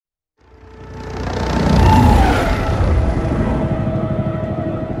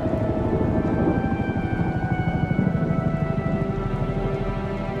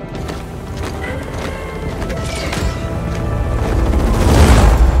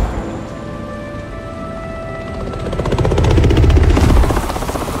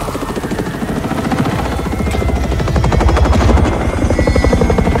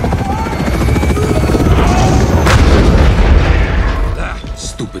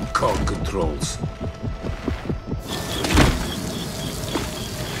stupid cog controls.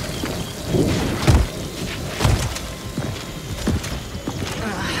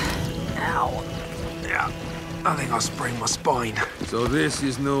 Ow. Yeah, I think I sprained my spine. So this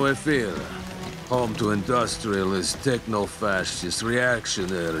is New Fear, home to industrialists, techno-fascists,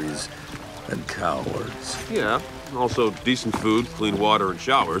 reactionaries, and cowards. Yeah, also decent food, clean water, and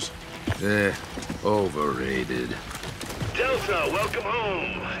showers. Overrated. Delta, welcome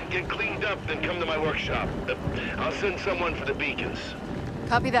home. Get cleaned up, then come to my workshop. I'll send someone for the beacons.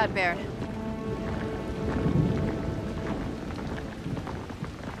 Copy that, Baird.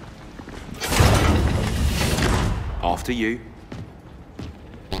 After you.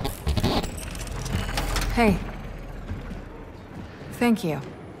 Hey. Thank you,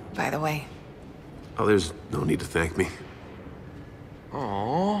 by the way. Oh, there's no need to thank me.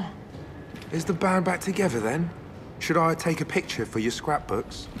 Aww. Is the band back together then? Should I take a picture for your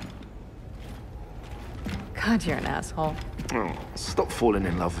scrapbooks? God, you're an asshole. Oh, stop falling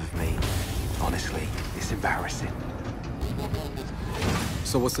in love with me. Honestly, it's embarrassing.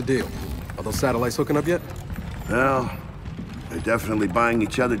 So what's the deal? Are those satellites hooking up yet? Well, they're definitely buying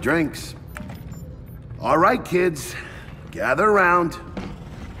each other drinks. All right, kids. Gather around.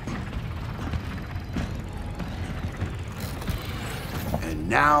 And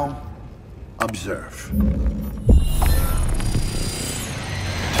now, observe.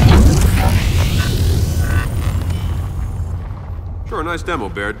 Sure, nice demo,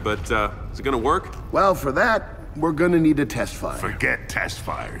 Baird, but is it gonna work? Well, for that, we're gonna need a test fire. Forget test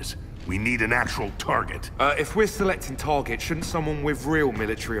fires. We need an actual target. If we're selecting targets, shouldn't someone with real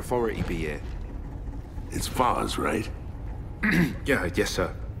military authority be here? It's Foz, right? Yeah, yes,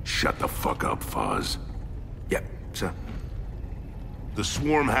 sir. Shut the fuck up, Foz. Yep, sir. The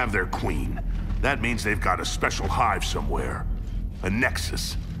Swarm have their queen. That means they've got a special hive somewhere. A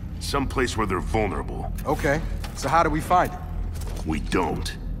nexus. Someplace where they're vulnerable. Okay, so how do we find it? We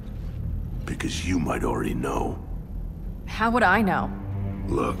don't. Because you might already know. How would I know?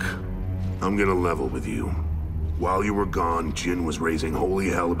 Look, I'm gonna level with you. While you were gone, Jin was raising holy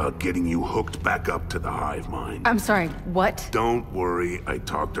hell about getting you hooked back up to the hive mind. I'm sorry, what? Don't worry, I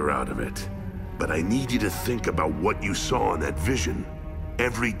talked her out of it. But I need you to think about what you saw in that vision.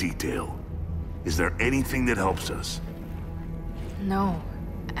 Every detail. Is there anything that helps us? No.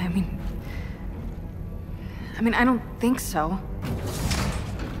 I mean, I don't think so.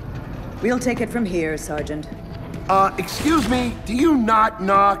 We'll take it from here, Sergeant. Excuse me, do you not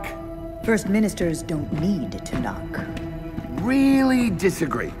knock? First Ministers don't need to knock. Really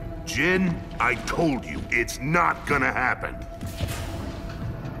disagree. Jin, I told you, it's not gonna happen.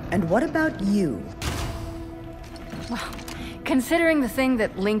 And what about you? Considering the thing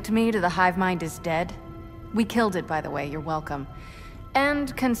that linked me to the hive mind is dead, we killed it, by the way, you're welcome.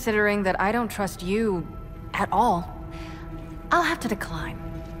 And considering that I don't trust you at all, I'll have to decline.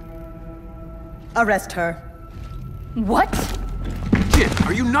 Arrest her. What? Jin,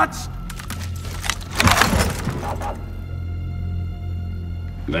 are you nuts?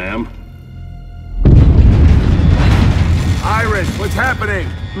 Ma'am? Iris, what's happening?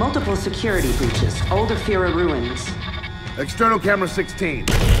 Multiple security breaches. Older Fira ruins. External camera 16.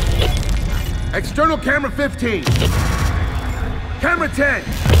 External camera 15. Camera 10.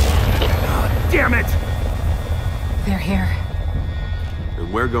 Oh, damn it! They're here.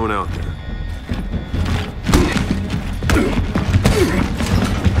 And we're going out there.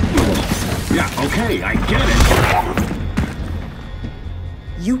 Yeah, okay, I get it.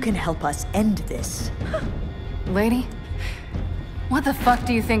 You can help us end this. Lady, what the fuck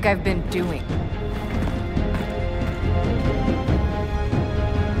do you think I've been doing?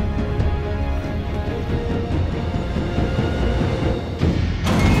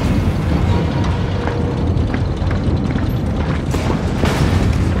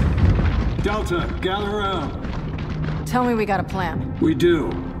 Delta, gather around. Tell me we got a plan. We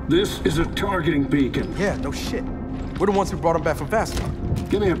do. This is a targeting beacon. Yeah, no shit. We're the ones who brought him back from Vasco.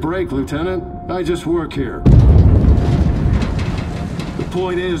 Give me a break, Lieutenant. I just work here. The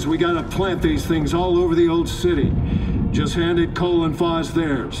point is, we gotta plant these things all over the old city. Just handed Cole and Foz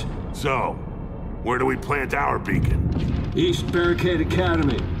theirs. So, where do we plant our beacon? East Barricade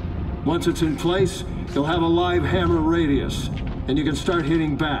Academy. Once it's in place, you'll have a live hammer radius, and you can start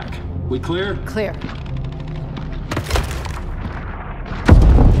hitting back. We clear? Clear.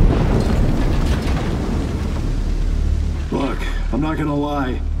 Look, I'm not gonna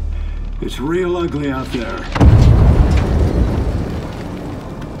lie. It's real ugly out there.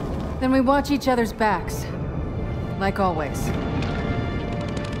 Then we watch each other's backs. Like always.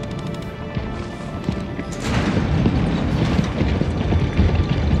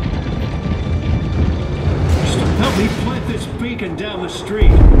 beacon down the street.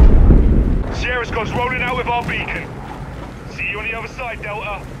 Sierras goes rolling out with our beacon. See you on the other side,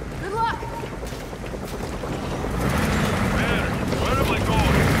 Delta. Good luck! Man, where am I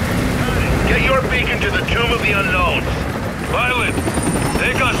going? Get your beacon to the Tomb of the Unknowns. Violet,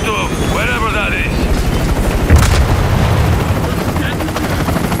 take us to wherever that is.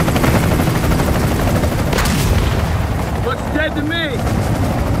 Looks dead to me!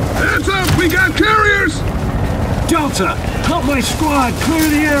 Hands up! We got carriers! Delta, help my squad clear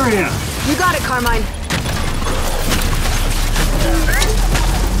the area! You got it, Carmine.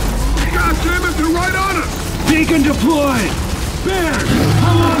 God damn it, they're right on us! Beacon deployed! Bear,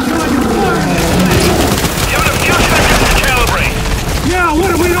 how long till I can fire this thing? Give it a few seconds to calibrate. Yeah, what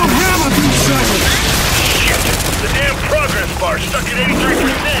if we don't have a few seconds? Shit! The damn progress bar stuck at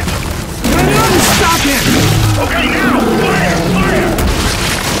 83%. Then unstuck it! Okay, now! Fire! Fire!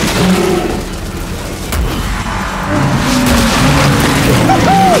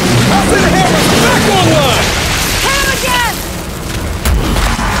 I'll send a hammer back online! Hit him again!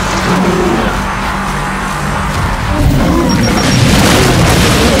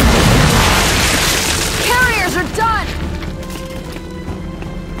 Carriers are done!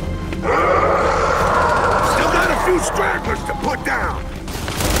 Still got a few stragglers to put down.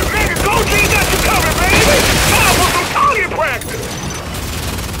 Nigga, go team got you covered, baby! Now for some target practice!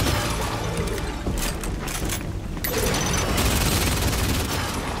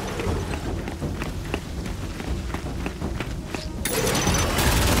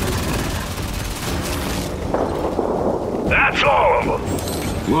 That's all of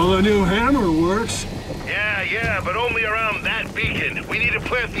them! Well, the new hammer works. Yeah, but only around that beacon. We need to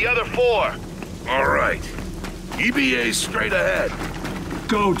plant the other 4. All right. EBA's straight ahead.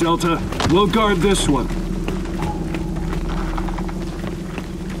 Go, Delta. We'll guard this one.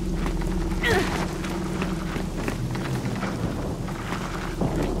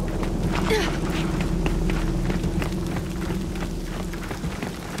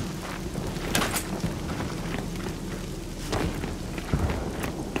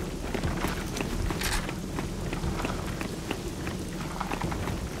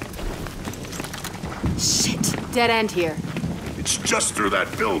 Dead end here. It's just through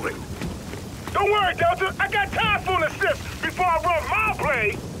that building. Don't worry, Delta. I got time for an assist before I run my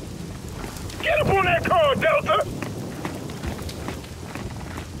play. Get up on that car, Delta.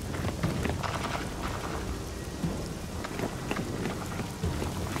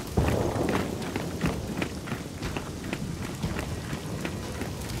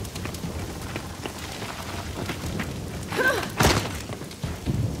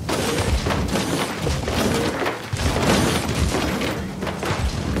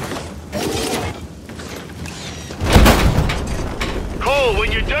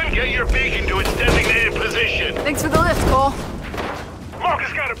 When you're done, get your beacon to its designated position. Thanks for the lift, Cole.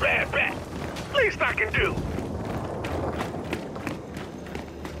 Marcus got a bad back. Least I can do.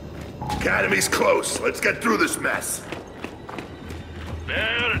 Academy's close. Let's get through this mess.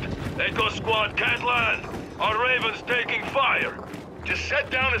 Baird, Echo Squad can't land. Our Raven's taking fire. Just set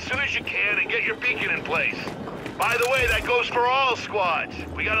down as soon as you can and get your beacon in place. By the way, that goes for all squads.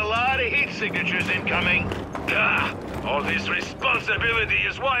 We got a lot of heat signatures incoming. All this responsibility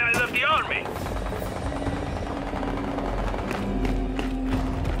is why I left the army.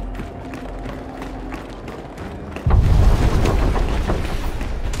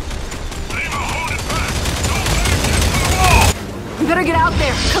 We better get out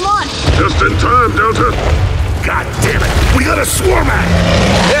there. Come on. Just in time, Delta. God damn it! We got a swarm at it!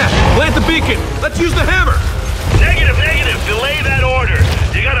 Yeah, plant the beacon. Let's use the hammer. Negative. Delay that order.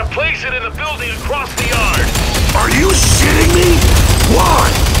 You gotta place it in the building across the yard. Are you shitting me? Why?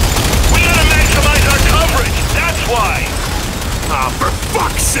 We gotta maximize our coverage. That's why. For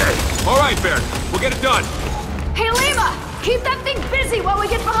fuck's sake! All right, Baird. We'll get it done. Hey, Lima! Keep that thing busy while we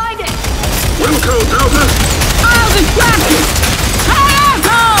get behind it! Wilco, Delta! I'll distract you! Hey,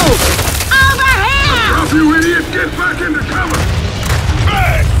 over here! Drop you idiot! Get back into cover!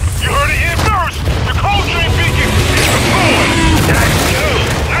 Hey! You heard it here first! The cold train beacon is deployed!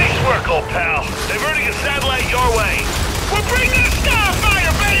 Nice work, old pal. Diverting a satellite your way. We're bringing the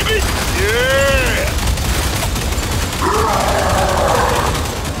Starfire, baby! Yeah!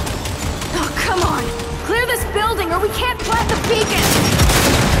 Oh, come on! Clear this building or we can't plant the beacon!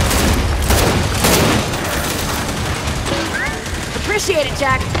 Appreciate it,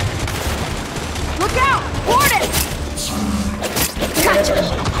 Jack. Look out! Board it! Gotcha!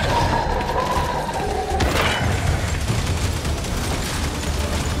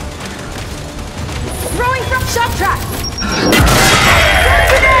 Throwing from shock track!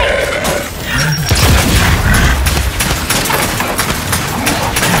 Grenade!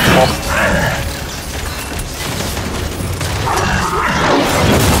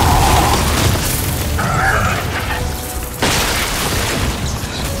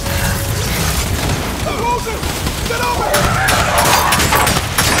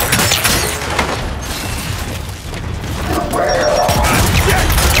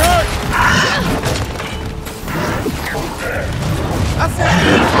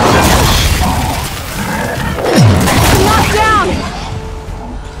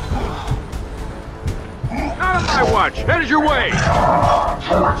 Squatch, headed your way!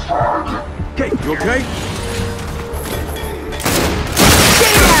 Okay, you okay?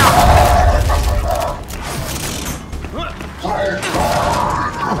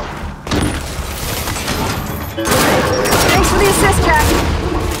 Thanks for the assist, Jack.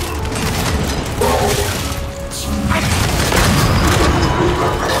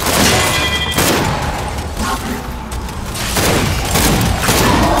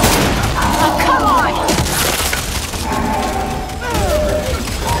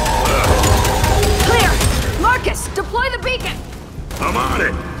 Deploy the beacon! I'm on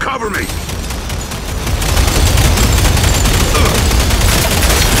it! Cover me!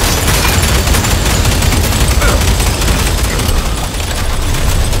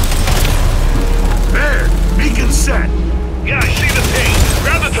 There! Beacon set! Yeah, I see the ping.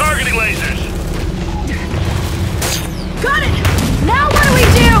 Grab the targeting lasers. Got it! Now what do we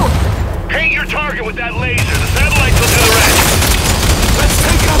do? Paint your target with that laser. The satellites will do the rest. Let's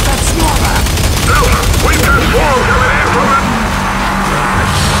take out that swarm! We've got swarm coming in from it! Ah,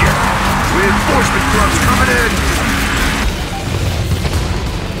 shit! Reinforcement grubs coming in!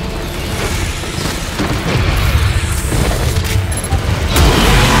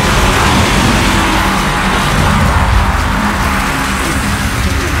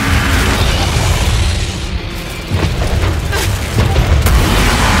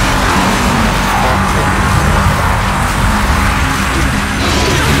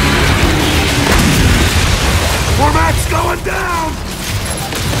 Going down!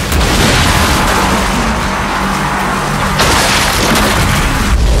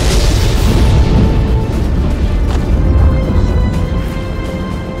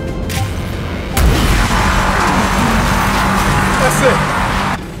 That's it.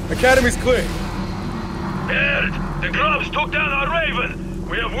 Academy's clear. Baird, the grubs took down our Raven.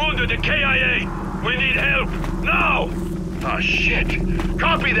 We have wounded the KIA. We need help. Now! Oh, shit.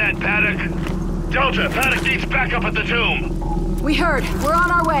 Copy that, Paddock. Delta, Paddock needs backup at the tomb. We heard. We're on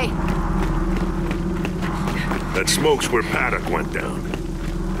our way. That smoke's where Paddock went down.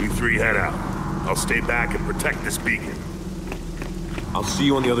 You three head out. I'll stay back and protect this beacon. I'll see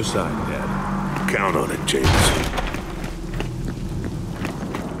you on the other side, Dad. Count on it, James.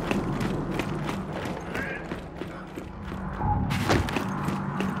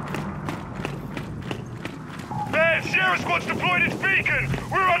 Sierra Squad's deployed its beacon!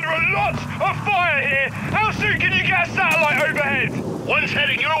 We're under a lot of fire here! How soon can you get a satellite overhead? One's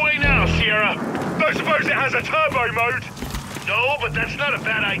heading your way now, Sierra. Don't suppose it has a turbo mode? No, but that's not a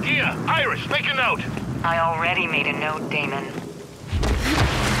bad idea. Iris, make a note. I already made a note, Damon.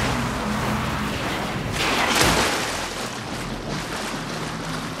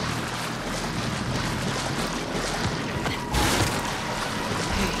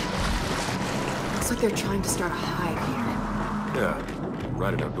 Looks like they're trying to start a hive here. Yeah,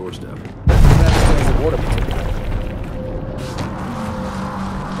 right at our doorstep.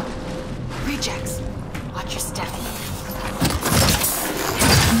 Rejects. Watch your step.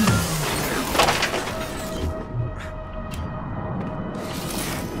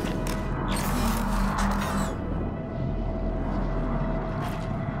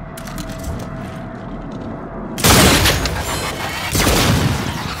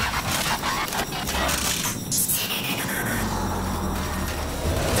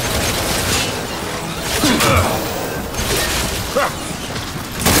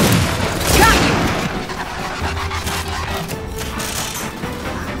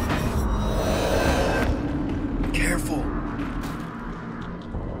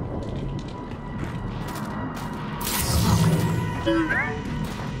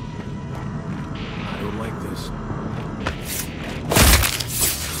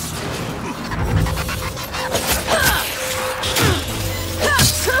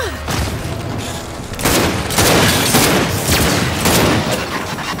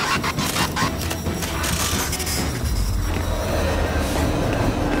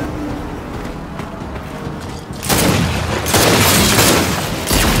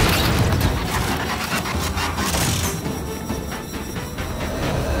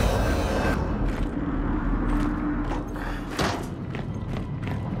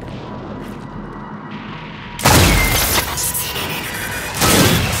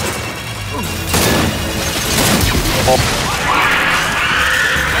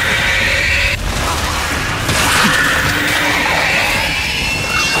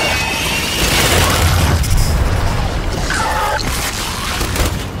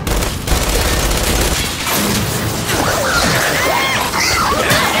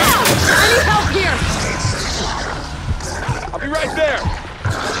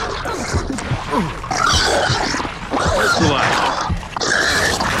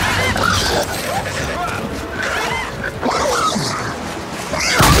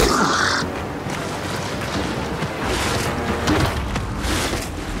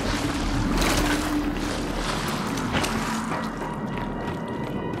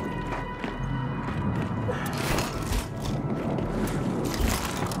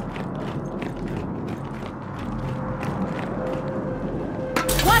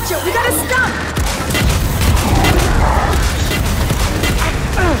 Watch it! We got a stump!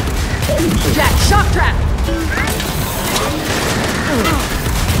 Jack, shock trap!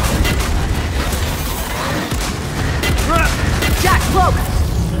 Jack, cloak!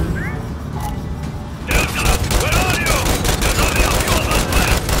 Where are you? There's only a few of us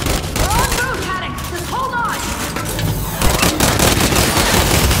left! We're on move, Paddock! Just hold on!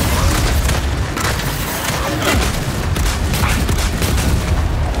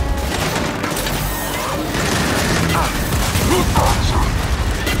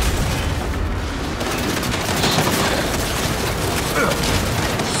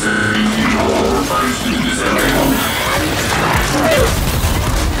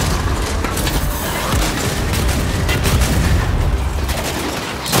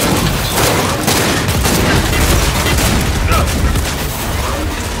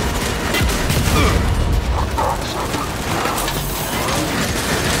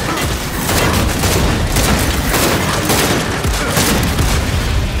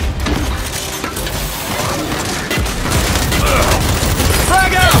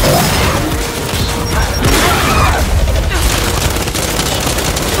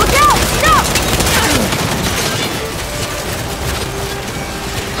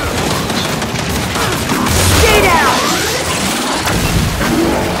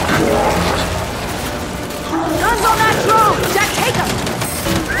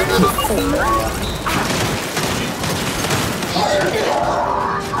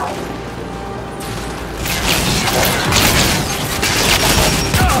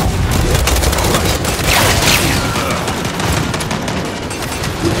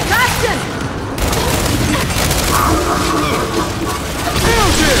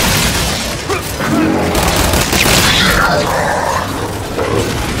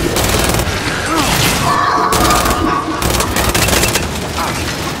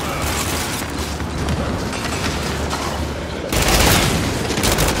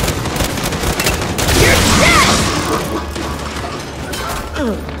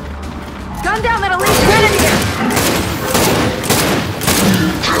 Gun down that elite grenadier!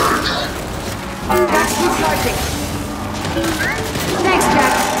 Jack's recharging. Thanks,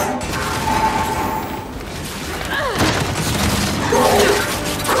 Jack.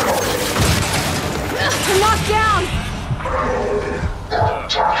 I'm knocked down!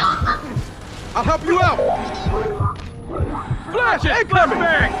 I'll help you out! Flash it!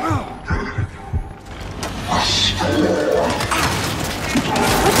 Flashbang!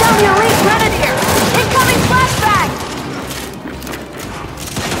 Put down the elite grenadier! Incoming flashbang!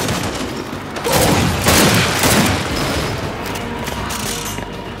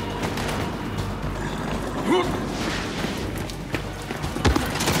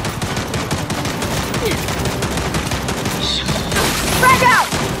 Frag out!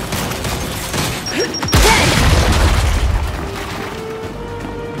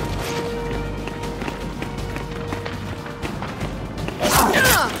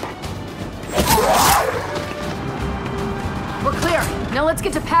 We're clear. Now let's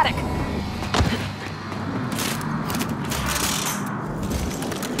get to Paddock.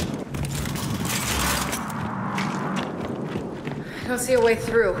 I don't see a way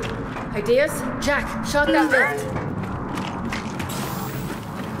through. Ideas? Jack, shot that lift.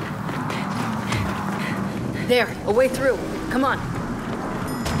 There, a way through. Come on.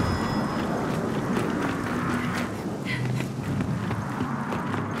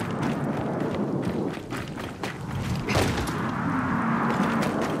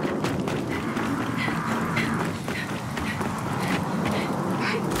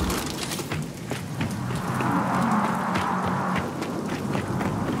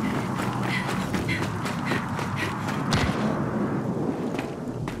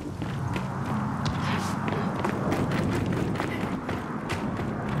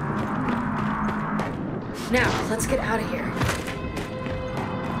 Now, let's get out of here.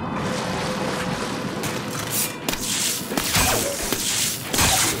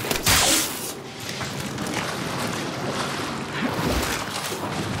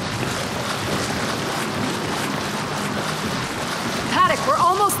 Paddock, we're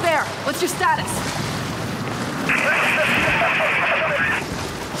almost there. What's your status?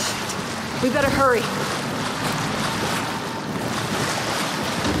 We better hurry.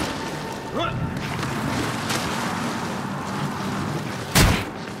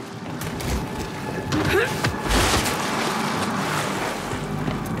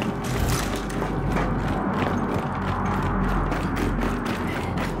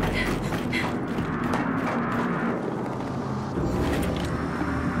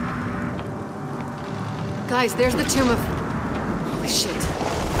 Guys, there's the tomb of... Holy shit.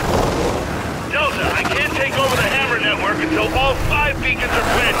 Delta, I can't take over the hammer network until all 5 beacons are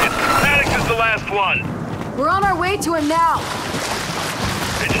planted. Paddock is the last one. We're on our way to him now.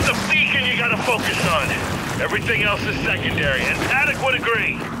 It's the beacon you gotta focus on. Everything else is secondary, and Paddock would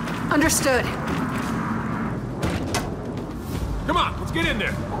agree. Understood. Come on, let's get in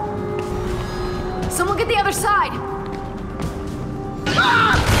there. Someone get the other side.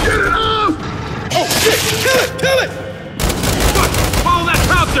 Get it off! Oh, shit! Kill it! Kill it! Look, follow that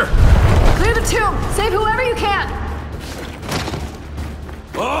bouncer! Clear the tomb. Save whoever you can.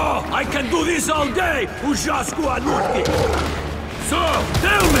 Oh, I can do this all day, Ujasku Anuki. So,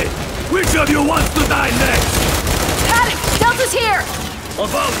 tell me, which of you wants to die next? Paddock, Delta's here.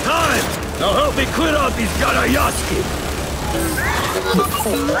 About time! Now help me clear out these Garayaski!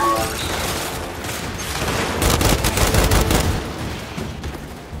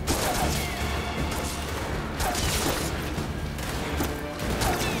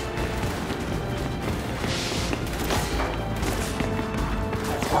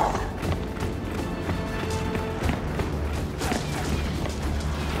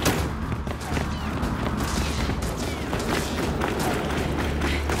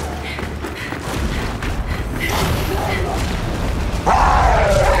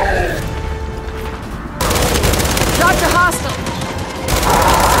 Dr. Hostile.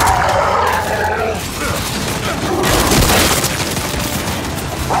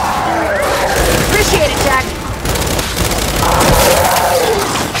 Appreciate it, Jack.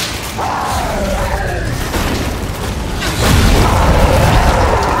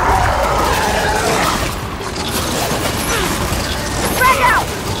 Frag out!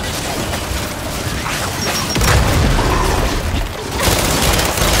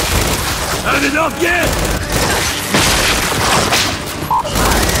 Had enough yet?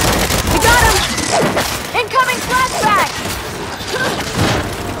 We got him! Incoming flashback!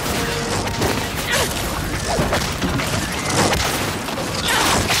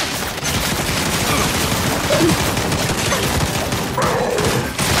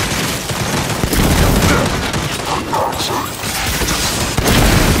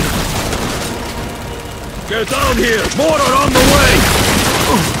 Get down here! More are on the way!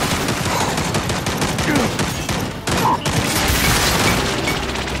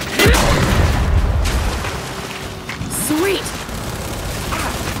 Sweet!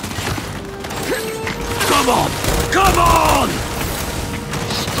 Come on! Come on!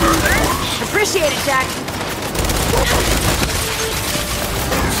 Appreciate it, Jack.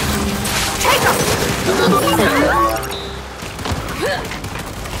 Take him!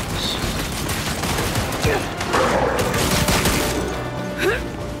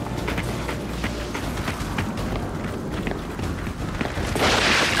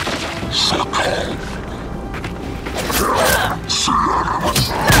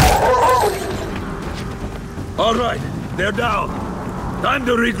 All right, they're down. Time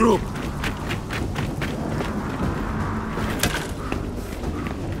to regroup.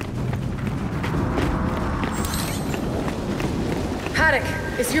 Paddock,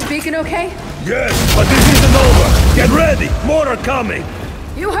 is your beacon okay? Yes, but this isn't over. Get ready. More are coming.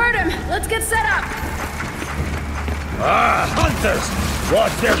 You heard him. Let's get set up. Ah, hunters!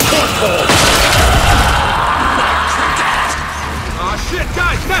 Watch their foothold! Aw, shit,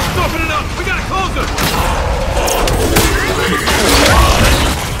 guys, nest's opening up! We gotta close them!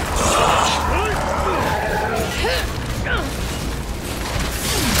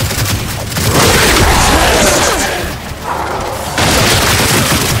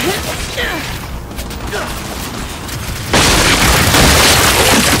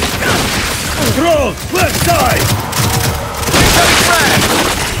 Drones, left side!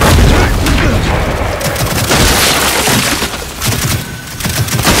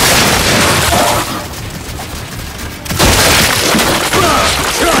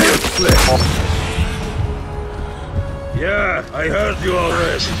 Yeah, I heard you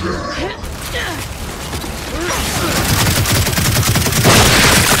already.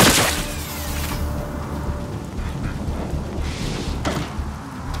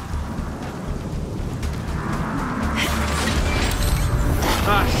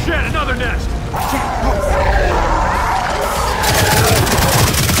 Ah, shit, another nest!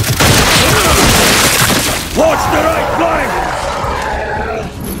 Watch the right flank!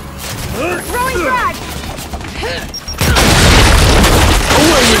 Throwing frag!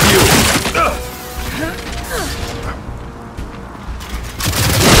 Away with you!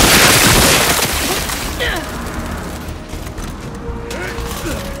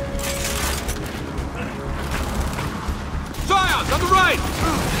 Scions, on the right!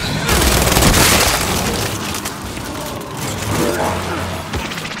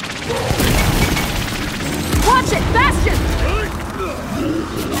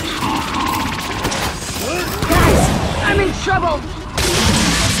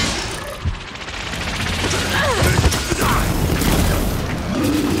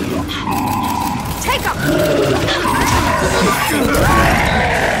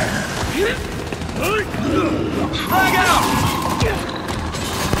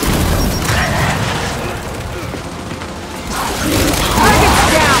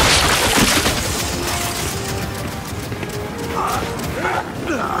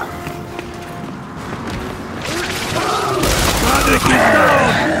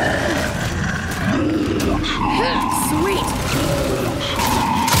 Sweet!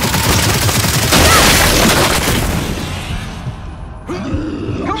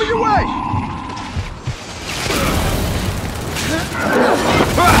 Coming your way!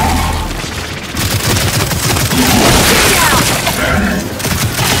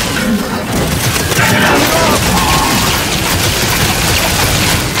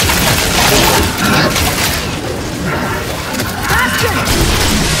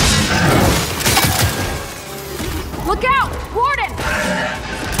 Look out! Warden!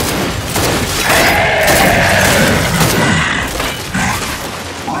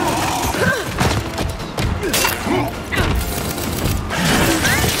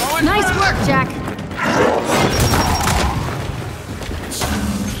 Nice work, Jack.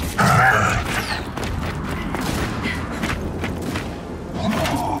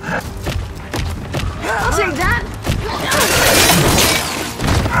 I'll take that.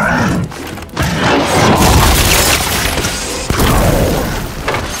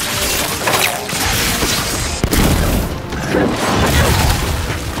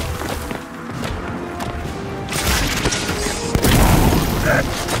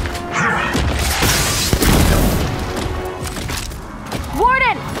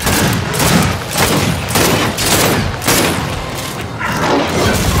 Warden!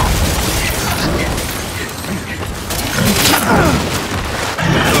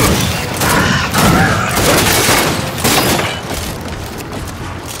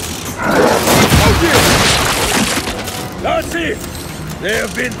 That's it! They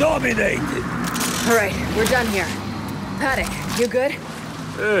have been dominated! All right, we're done here. Paddock, you good?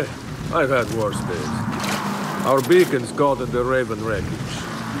 I've had worse days. Our beacon's caught in the Raven wreckage.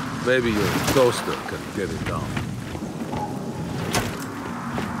 Maybe your toaster can get it down.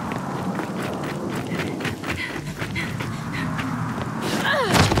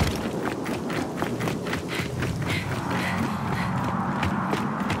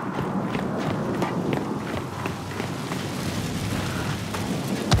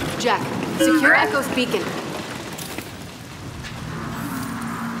 Jack, secure Echo's beacon.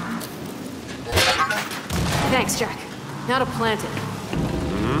 Thanks, Jack. Now to plant it.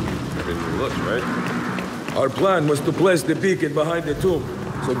 Everything looks right. Our plan was to place the beacon behind the tomb.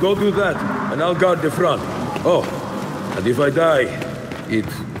 So go do that, and I'll guard the front. Oh, and if I die, it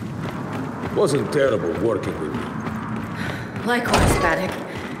wasn't terrible working with you. Likewise, Paddock.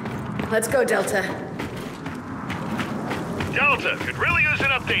 Let's go, Delta. Delta, could really use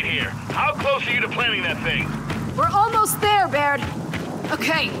an update here. How close are you to planting that thing? We're almost there, Baird.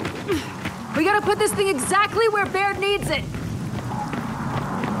 Okay. We gotta put this thing exactly where Baird needs it.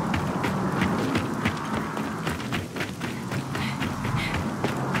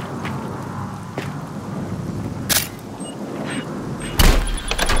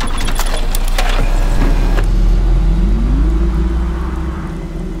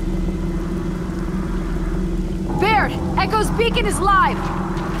 Baird, Echo's beacon is live.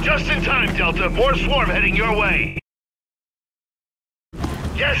 Just in time, Delta. More swarm heading your way.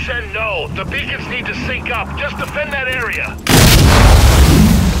 Yes and no. The beacons need to sync up. Just defend that area.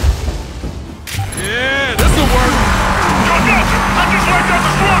 Yeah, this'll work. Yo, Delta! I just wiped out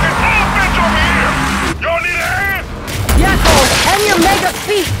the swarm and all bitch over here! Y'all need a hand? Yakko, and your mega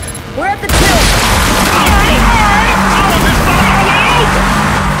feet. We're at the tilt. Alright! I want this side all the way over!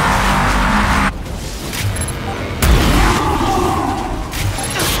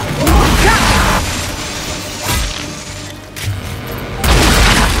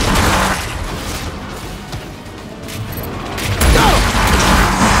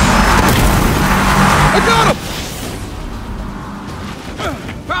 I got him!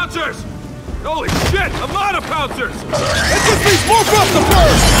 Pouncers! Holy shit, a lot of pouncers! It just needs more up the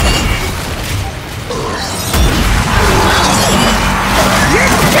first!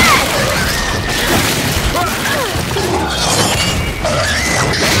 You're dead!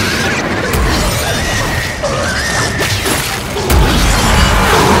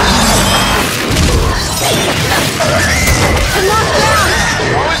 Knock down!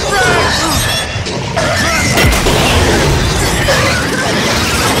 Always right!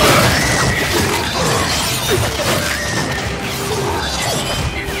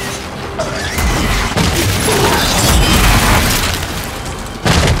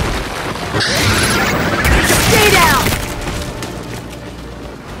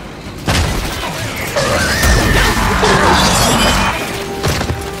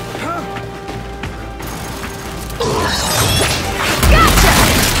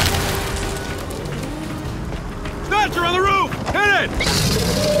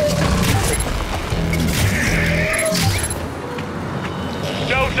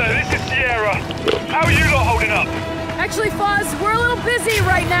 Delta, this is Sierra. How are you lot holding up? Actually, Foz, we're a little busy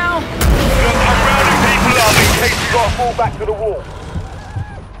right now. Look, I'm rounding people up in case you gotta fall back to the wall.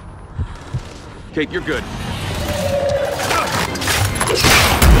 Kate, you're good.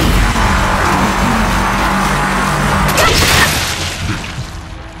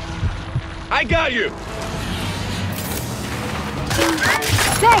 I got you!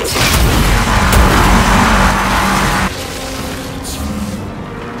 Thanks!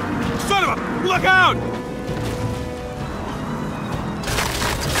 Son of a... Look out!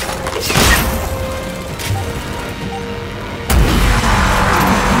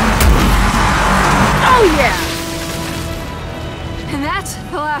 Oh yeah! And that's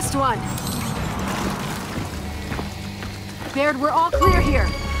the last one. Baird, we're all clear here.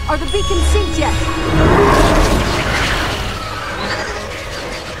 Are the beacons synced yet?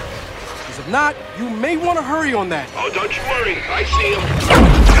 Because if not, you may want to hurry on that. Oh, don't you worry. I see him.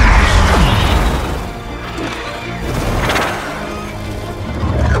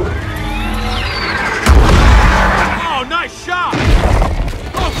 Oh, nice shot!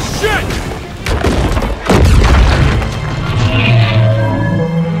 Oh, shit!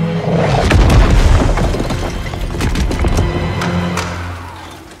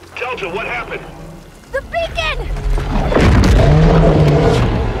 Delta, what happened? The beacon!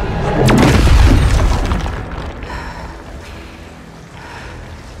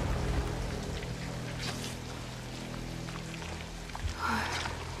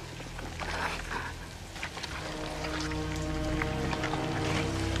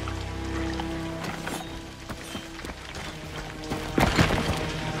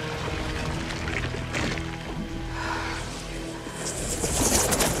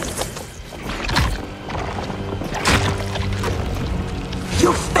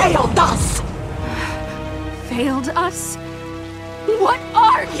 You failed us! Failed us? What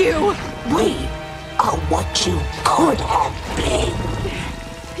are you? We are what you could have been.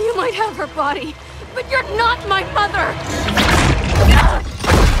 You might have her body, but you're not my mother!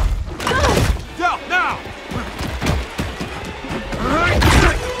 Go, now!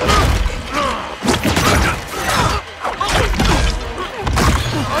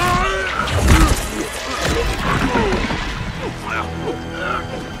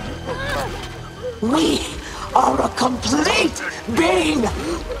 We are a complete being!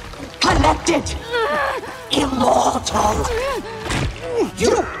 Connected! Immortal!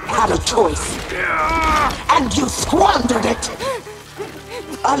 You had a choice! And you squandered it!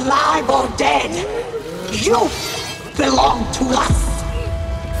 Alive or dead, you belong to us!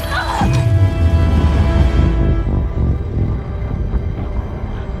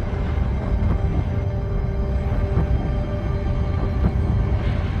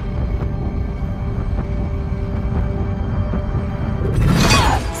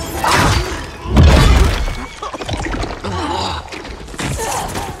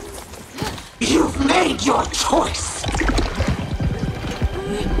 You've made your choice!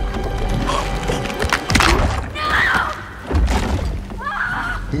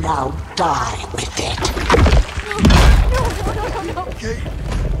 Now die with it! Okay.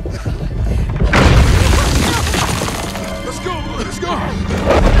 Let's go, let's go!